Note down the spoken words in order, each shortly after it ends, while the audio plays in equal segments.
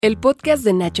El podcast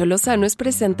de Nacho Lozano es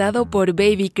presentado por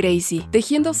Baby Crazy,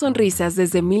 tejiendo sonrisas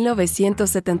desde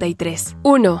 1973.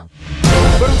 1.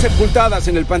 Fueron sepultadas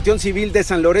en el Panteón Civil de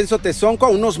San Lorenzo Tezonco, a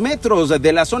unos metros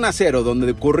de la zona cero,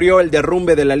 donde ocurrió el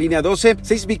derrumbe de la línea 12,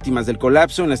 6 víctimas del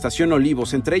colapso en la estación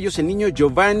Olivos, entre ellos el niño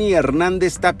Giovanni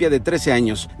Hernández Tapia, de 13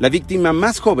 años, la víctima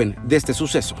más joven de este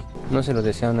suceso. No se lo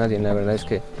deseo a nadie, la verdad es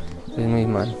que es muy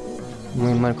mal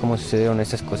cómo sucedieron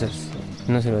estas cosas.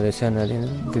 No se lo deseo a nadie,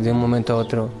 ¿no? De un momento a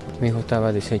otro mi hijo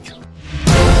estaba deshecho.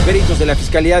 Peritos de la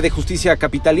Fiscalía de Justicia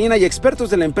Capitalina y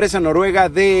expertos de la empresa noruega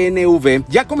DNV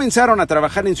ya comenzaron a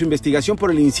trabajar en su investigación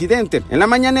por el incidente. En la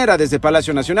mañanera desde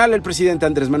Palacio Nacional, el presidente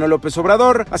Andrés Manuel López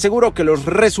Obrador aseguró que los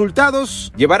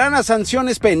resultados llevarán a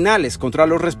sanciones penales contra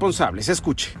los responsables.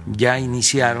 Escuche. Ya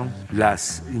iniciaron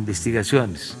las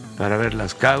investigaciones para ver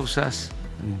las causas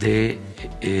de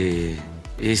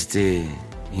este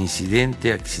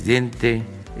accidente,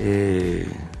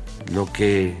 lo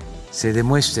que se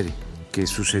demuestre que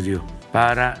sucedió,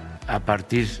 para, a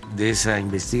partir de esa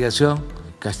investigación,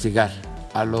 castigar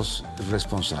a los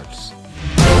responsables.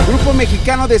 Grupo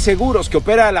Mexicano de Seguros, que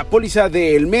opera la póliza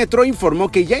del metro, informó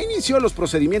que ya inició los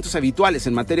procedimientos habituales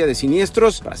en materia de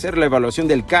siniestros para hacer la evaluación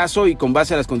del caso y, con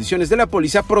base a las condiciones de la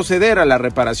póliza, proceder a la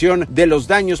reparación de los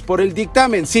daños por el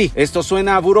dictamen. Sí, esto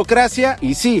suena a burocracia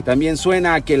y sí, también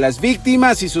suena a que las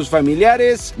víctimas y sus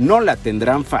familiares no la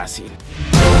tendrán fácil.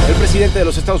 El presidente de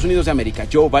los Estados Unidos de América,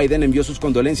 Joe Biden, envió sus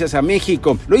condolencias a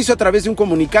México. Lo hizo a través de un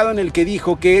comunicado en el que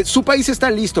dijo que su país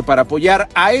está listo para apoyar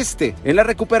a en la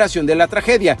recuperación de la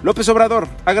tragedia. López Obrador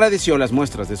agradeció las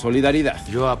muestras de solidaridad.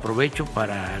 Yo aprovecho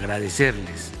para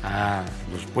agradecerles a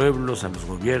los pueblos, a los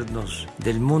gobiernos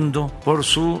del mundo por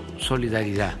su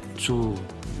solidaridad, su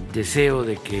deseo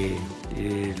de que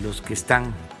los que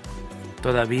están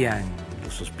todavía en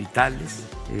los hospitales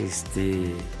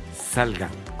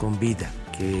salgan con vida,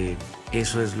 que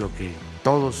eso es lo que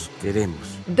todos queremos.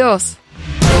 2.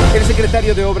 El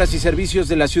secretario de Obras y Servicios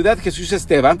de la ciudad, Jesús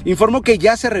Esteva, informó que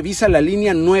ya se revisa la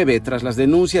línea 9 tras las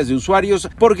denuncias de usuarios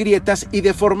por grietas y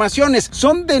deformaciones.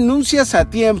 Son denuncias a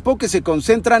tiempo que se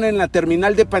concentran en la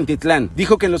terminal de Pantitlán.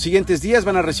 Dijo que en los siguientes días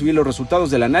van a recibir los resultados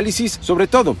del análisis, sobre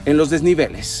todo en los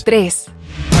desniveles. 3.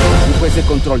 Un juez de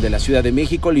control de la Ciudad de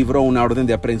México libró una orden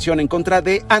de aprehensión en contra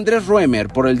de Andrés Roemer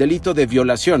por el delito de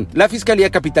violación. La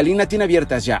Fiscalía Capitalina tiene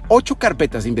abiertas ya 8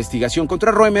 carpetas de investigación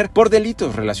contra Roemer por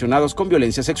delitos relacionados con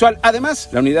violencia sexual. Además,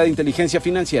 la Unidad de Inteligencia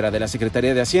Financiera de la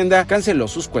Secretaría de Hacienda canceló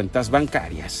sus cuentas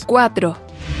bancarias. 4.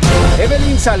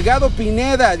 Evelyn Salgado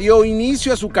Pineda dio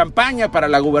inicio a su campaña para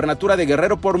la gubernatura de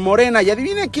Guerrero por Morena. Y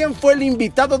adivine quién fue el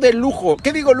invitado de lujo.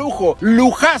 ¿Qué digo lujo?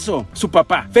 Lujazo. Su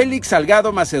papá, Félix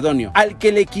Salgado Macedonio, al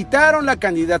que le quitaron la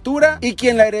candidatura y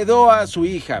quien la heredó a su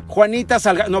hija,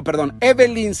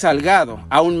 Evelyn Salgado.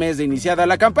 A un mes de iniciada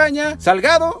la campaña,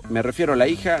 Salgado, me refiero a la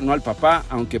hija, no al papá,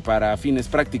 aunque para fines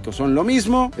prácticos son lo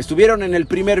mismo, estuvieron en el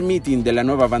primer meeting de la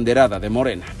nueva banderada de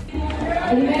Morena.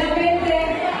 Primeramente,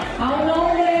 a un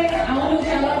hombre, a un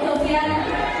luchador social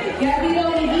que ha sido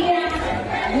mi guía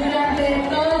durante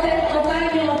todos estos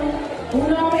años,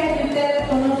 un hombre que ustedes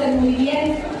conocen muy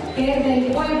bien, que es del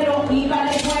pueblo y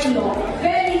para el pueblo,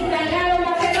 Félix Salgado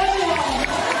Macedonio.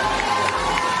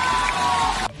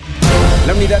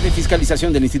 La Unidad de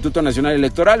Fiscalización del Instituto Nacional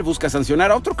Electoral busca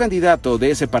sancionar a otro candidato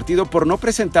de ese partido por no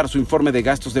presentar su informe de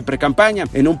gastos de precampaña.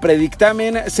 En un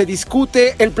predictamen se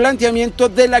discute el planteamiento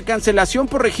de la cancelación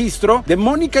por registro de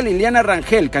Mónica Liliana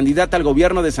Rangel, candidata al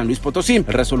gobierno de San Luis Potosí. El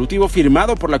resolutivo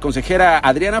firmado por la consejera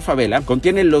Adriana Favela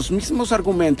contiene los mismos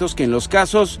argumentos que en los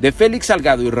casos de Félix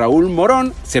Salgado y Raúl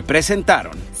Morón se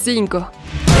presentaron. 5.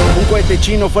 Un cohete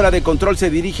chino fuera de control se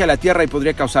dirige a la Tierra y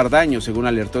podría causar daño, según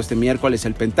alertó este miércoles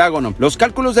el Pentágono. Los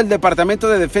cálculos del Departamento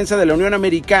de Defensa de la Unión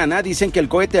Americana dicen que el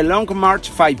cohete Long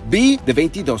March 5B, de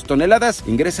 22 toneladas,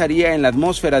 ingresaría en la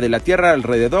atmósfera de la Tierra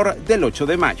alrededor del 8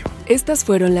 de mayo. Estas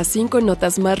fueron las 5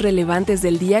 notas más relevantes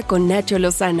del día con Nacho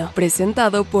Lozano,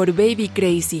 presentado por Baby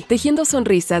Crazy, tejiendo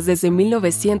sonrisas desde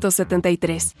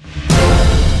 1973.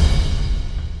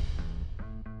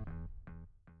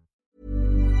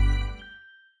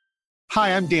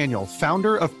 Hi, I'm Daniel,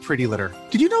 founder of Pretty Litter.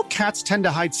 Did you know cats tend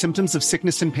to hide symptoms of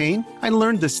sickness and pain? I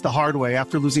learned this the hard way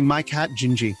after losing my cat,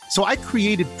 Gingy. So I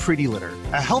created Pretty Litter,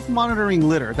 a health monitoring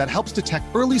litter that helps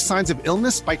detect early signs of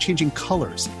illness by changing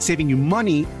colors, saving you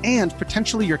money and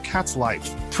potentially your cat's life.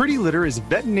 Pretty Litter is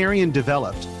veterinarian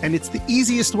developed, and it's the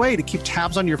easiest way to keep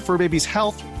tabs on your fur baby's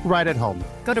health right at home.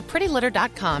 Go to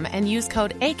prettylitter.com and use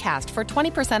code ACAST for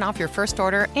 20% off your first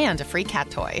order and a free cat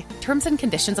toy. Terms and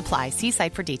conditions apply. See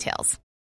site for details.